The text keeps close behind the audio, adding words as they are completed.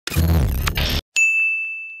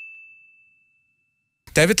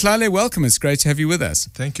David Tlale, welcome. It's great to have you with us.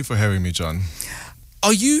 Thank you for having me, John.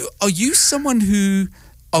 Are you someone who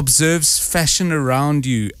observes fashion around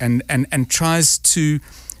you and tries to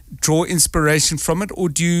draw inspiration from it, or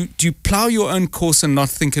do you plow your own course and not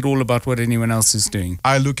think at all about what anyone else is doing?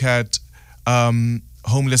 I look at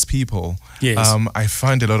homeless people. Yes. I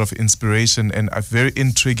find a lot of inspiration and a very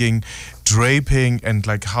intriguing draping and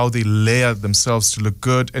like how they layer themselves to look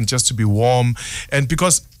good and just to be warm. And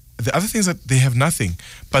because the other things that they have nothing,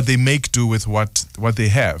 but they make do with what they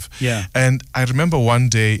have. Yeah. And I remember one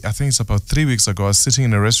day, I think it's about 3 weeks ago, I was sitting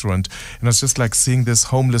in a restaurant and I was just like seeing this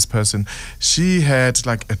homeless person. She had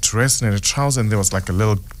like a dress and a trouser and there was like a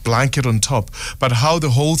little blanket on top. But how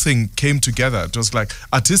the whole thing came together, it was like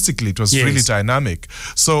artistically, it was really dynamic.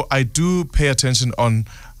 So I do pay attention on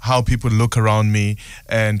how people look around me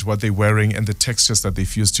and what they're wearing and the textures that they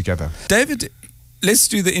fuse together. David, let's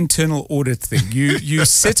do the internal audit thing. You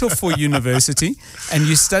set off for university and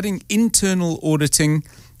you're studying internal auditing,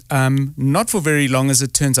 not for very long as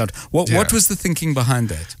it turns out. What was the thinking behind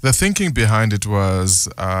that? The thinking behind it was,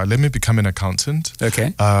 let me become an accountant.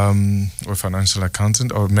 Okay. Or financial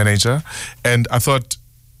accountant or manager. And I thought,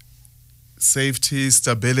 safety,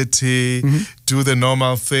 stability, do the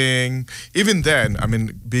normal thing. Even then, I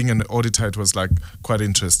mean, being an auditor, it was like quite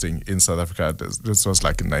interesting in South Africa. This was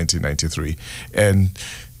like in 1993. And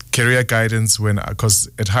career guidance, because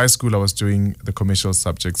at high school I was doing the commercial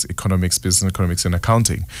subjects, economics, business economics and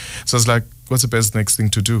accounting. So I was like, what's the best next thing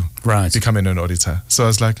to do? Right. Becoming an auditor. So I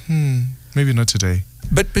was like, maybe not today.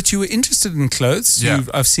 But you were interested in clothes. Yeah.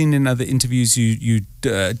 I've seen in other interviews you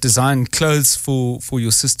design clothes for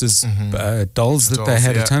your sister's dolls that they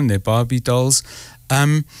had at home, their Barbie dolls.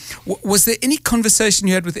 Was there any conversation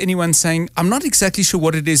you had with anyone saying, I'm not exactly sure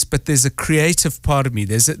what it is, but there's a creative part of me.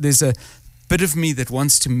 There's a bit of me that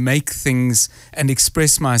wants to make things and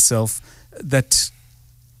express myself that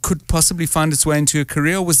could possibly find its way into a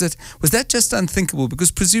career? Or was that just unthinkable? Because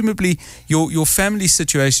presumably your family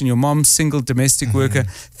situation, your mom's single domestic worker,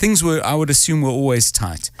 things were, I would assume, were always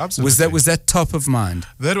tight. Absolutely. Was that top of mind?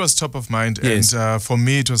 That was top of mind. Yes. And for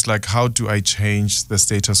me, it was like, how do I change the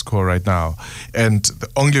status quo right now? And the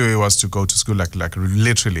only way was to go to school, like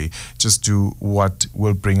literally just do what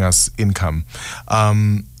will bring us income.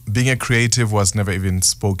 Being a creative was never even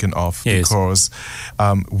spoken of because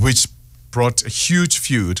which brought a huge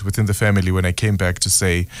feud within the family when I came back to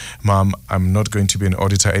say, Mom, I'm not going to be an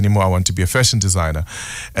auditor anymore. I want to be a fashion designer.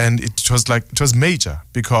 And it was major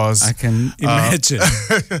because I can imagine.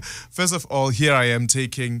 First of all, here I am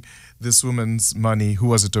taking this woman's money who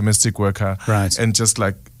was a domestic worker and just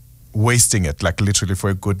like wasting it, like literally for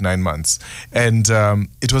a good 9 months. And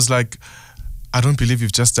it was like, I don't believe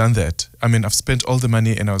you've just done that. I mean, I've spent all the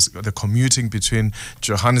money and I was the commuting between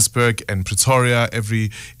Johannesburg and Pretoria every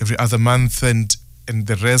other month and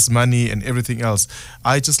the res money and everything else.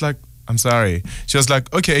 I just like, I'm sorry. She was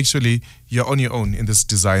like, okay, actually, you're on your own in this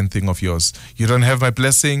design thing of yours. You don't have my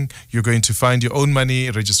blessing. You're going to find your own money,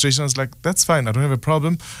 registration. I was like, that's fine. I don't have a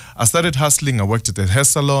problem. I started hustling. I worked at the hair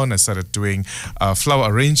salon. I started doing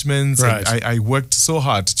flower arrangements. Right. And I worked so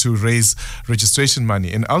hard to raise registration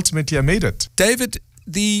money. And ultimately, I made it. David,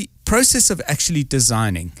 the process of actually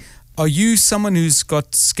designing, are you someone who's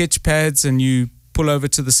got sketch pads and you pull over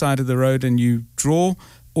to the side of the road and you draw,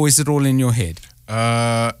 or is it all in your head?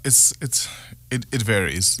 It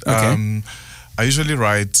varies. Okay. I usually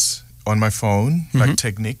write on my phone, like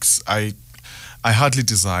techniques. I hardly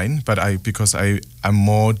design, but because I'm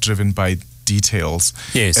more driven by details.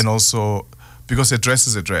 Yes. And also because a dress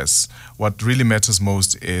is a dress. What really matters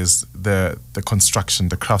most is the construction,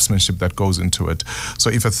 the craftsmanship that goes into it. So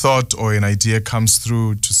if a thought or an idea comes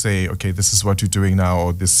through to say, okay, this is what you're doing now,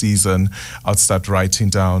 or this season, I'll start writing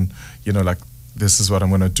down, like, this is what I'm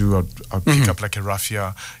going to do. I'll pick up like a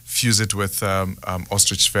raffia, fuse it with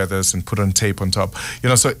ostrich feathers and put on tape on top.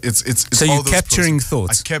 So it's so all you're capturing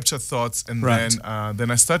thoughts. I capture thoughts and then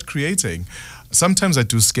I start creating. Sometimes I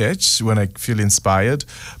do sketch when I feel inspired,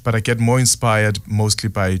 but I get more inspired mostly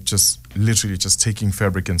by just literally just taking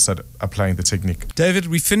fabric and start applying the technique. David,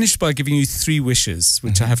 we finished by giving you 3 wishes,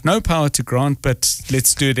 which I have no power to grant, but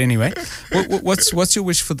let's do it anyway. What's your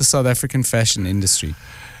wish for the South African fashion industry?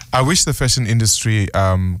 I wish the fashion industry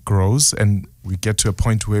grows and we get to a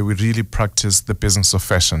point where we really practice the business of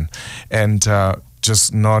fashion. And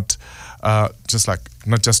just not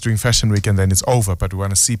doing Fashion Week and then it's over, but we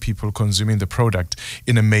want to see people consuming the product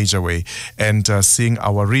in a major way, and seeing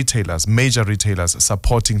our retailers, major retailers,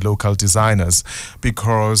 supporting local designers,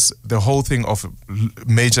 because the whole thing of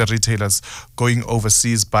major retailers going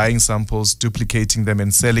overseas, buying samples, duplicating them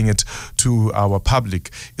and selling it to our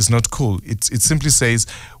public is not cool. It simply says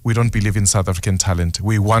we don't believe in South African talent.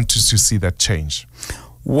 We want to see that change.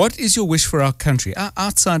 What is your wish for our country,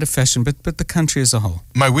 outside of fashion, but the country as a whole?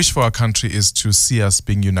 My wish for our country is to see us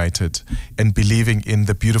being united and believing in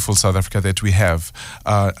the beautiful South Africa that we have,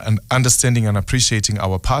 and understanding and appreciating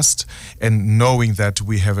our past and knowing that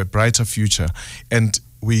we have a brighter future. And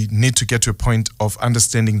we need to get to a point of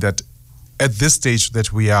understanding that at this stage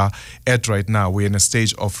that we are at right now, we're in a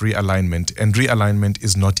stage of realignment, and realignment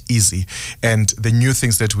is not easy. And the new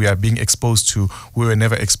things that we are being exposed to, we were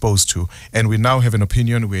never exposed to. And we now have an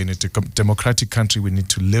opinion. We're in a democratic country. We need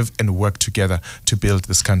to live and work together to build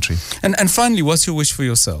this country. And finally, what's your wish for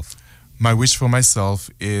yourself? My wish for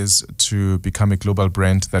myself is to become a global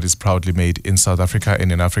brand that is proudly made in South Africa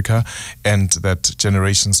and in Africa, and that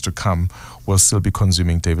generations to come will still be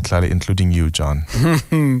consuming David Tlale, including you, John.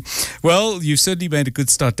 Well, you've certainly made a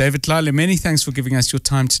good start. David Tlale, many thanks for giving us your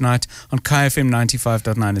time tonight on KFM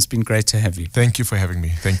 95.9. It's been great to have you. Thank you for having me.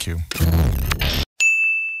 Thank you.